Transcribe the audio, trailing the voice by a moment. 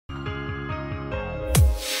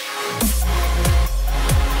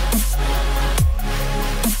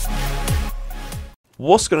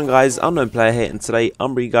What's going on, guys? Unknown Player here, and today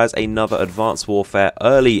I'm bringing you guys another Advanced Warfare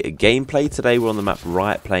early gameplay. Today we're on the map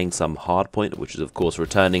Riot playing some Hardpoint, which is of course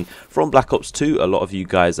returning from Black Ops 2. A lot of you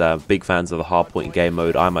guys are big fans of the Hardpoint game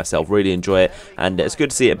mode. I myself really enjoy it, and it's good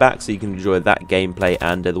to see it back so you can enjoy that gameplay.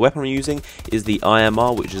 And the weapon I'm using is the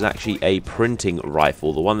IMR, which is actually a printing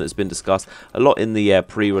rifle, the one that's been discussed a lot in the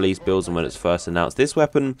pre-release builds and when it's first announced. This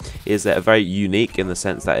weapon is very unique in the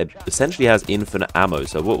sense that it essentially has infinite ammo.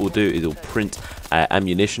 So what we'll do is it'll print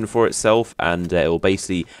ammunition for itself, and it will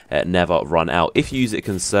basically never run out if you use it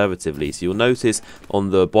conservatively. So you'll notice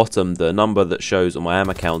on the bottom the number that shows on my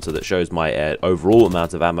ammo counter that shows my overall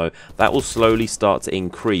amount of ammo, that will slowly start to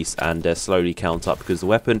increase and slowly count up, because the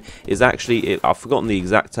weapon is actually, I've forgotten the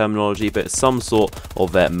exact terminology, but it's some sort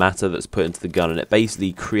of matter that's put into the gun, and it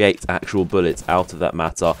basically creates actual bullets out of that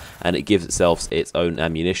matter, and it gives itself its own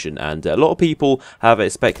ammunition. And a lot of people have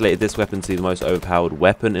speculated this weapon to be the most overpowered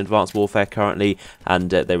weapon in Advanced Warfare currently,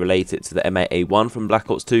 and they relate it to the M8A1 from Black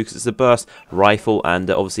Ops 2 because it's a burst rifle. And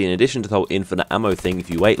obviously, in addition to the whole infinite ammo thing, if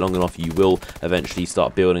you wait long enough you will eventually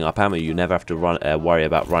start building up ammo. You never have to worry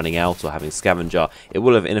about running out or having scavenger. It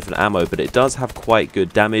will have infinite ammo, but it does have quite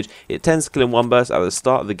good damage. It tends to kill in one burst. At the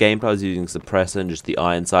start of the gameplay I was using suppressor and just the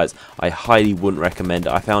iron sights. I highly wouldn't recommend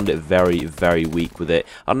it. I found it very weak with it.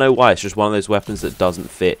 I don't know why, it's just one of those weapons that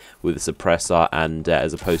doesn't fit with the suppressor, and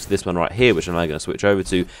as opposed to this one right here, which I'm now going to switch over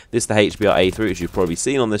to. This is the HBR A3, which you've probably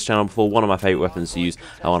seen on this channel before. One of my favourite weapons to use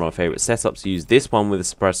and one of my favourite setups to use. This one with a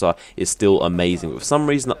suppressor is still amazing, but for some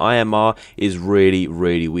reason the IMR is really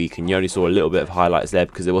weak, and you only saw a little bit of highlights there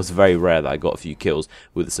because it was very rare that I got a few kills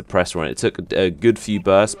with the suppressor on it. It took a good few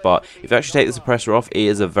bursts, but if you actually take the suppressor off, it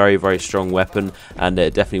is a very strong weapon, and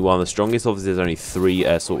definitely one of the strongest. Obviously there's only 3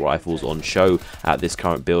 assault rifles on show at this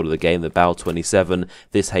current build of the game: the Bal 27,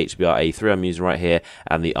 this HBR A3 I'm using right here,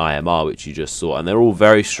 and the IMR, which you just saw. And they're all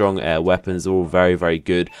very strong weapons. They're all very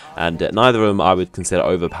good, and neither of them I would consider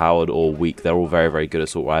overpowered or weak. They're all very good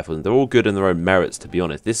assault rifles, and they're all good in their own merits, to be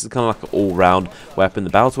honest. This is kind of like an all-round weapon.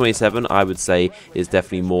 The Bal 27 I would say is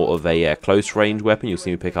definitely more of a close range weapon. You'll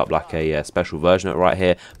see me pick up like a special version of it right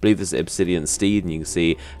here. I believe this is Obsidian Steed, and you can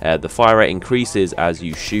see the fire rate increases as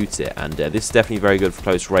you shoot it, and this is definitely very good for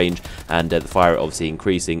close range, and the fire rate obviously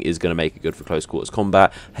increasing is going to make it good for close quarters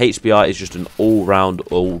combat. HBR is just an all-round,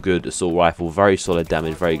 all-good assault rifle, very solid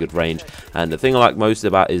damage, very good range, and the thing I like most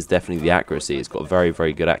about is definitely the accuracy. It's got very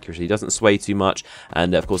good accuracy, it doesn't sway too much,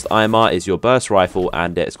 and of course the IMR is your burst rifle,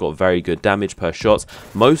 and it's got very good damage per shot.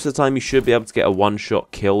 Most of the time you should be able to get a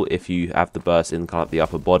one-shot kill if you have the burst in kind of the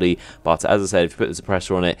upper body, but as I said, if you put the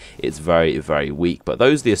suppressor on it, it's very weak. But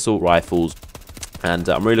those are the assault rifles, and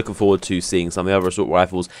I'm really looking forward to seeing some of the other assault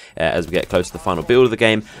rifles as we get close to the final build of the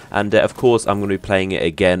game. And of course I'm going to be playing it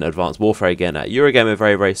again, Advanced Warfare again, at Eurogamer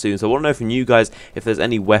very soon. So I want to know from you guys if there's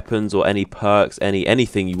any weapons or any perks,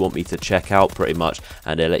 anything you want me to check out pretty much,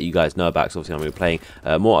 and let you guys know about, because obviously I'm going to be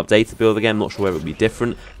playing more updated build of the game. I'm not sure whether it would be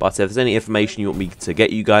different, but if there's any information you want me to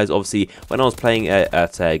get you guys. Obviously when I was playing at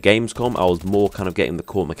Gamescom, I was more kind of getting the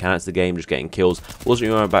core mechanics of the game, just getting kills. Wasn't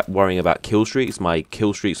really worrying about kill streaks. My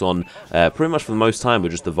kill streaks on pretty much for the most time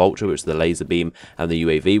with just the Vulture, which is the laser beam, and the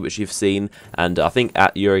UAV, which you've seen. And I think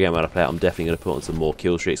at Eurogame when I play it, I'm definitely going to put on some more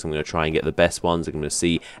kill streaks. I'm going to try and get the best ones. I'm going to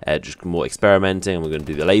see just more experimenting, and we're going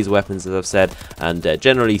to do the laser weapons, as I've said, and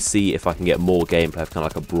generally see if I can get more gameplay, kind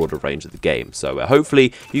of like a broader range of the game. So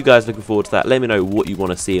hopefully you guys are looking forward to that. Let me know what you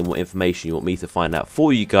want to see and what information you want me to find out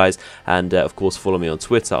for you guys, and of course follow me on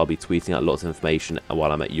Twitter. I'll be tweeting out lots of information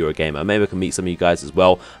while I'm at Eurogamer. Maybe I can meet some of you guys as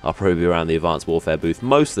well. I'll probably be around the Advanced Warfare booth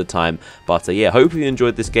most of the time, but yeah, hopefully you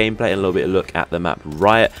enjoyed this gameplay and a little bit of a look at the map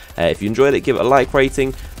Riot. If you enjoyed it, give it a like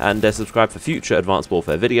rating, and subscribe for future Advanced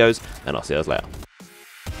Warfare videos, and I'll see you guys later.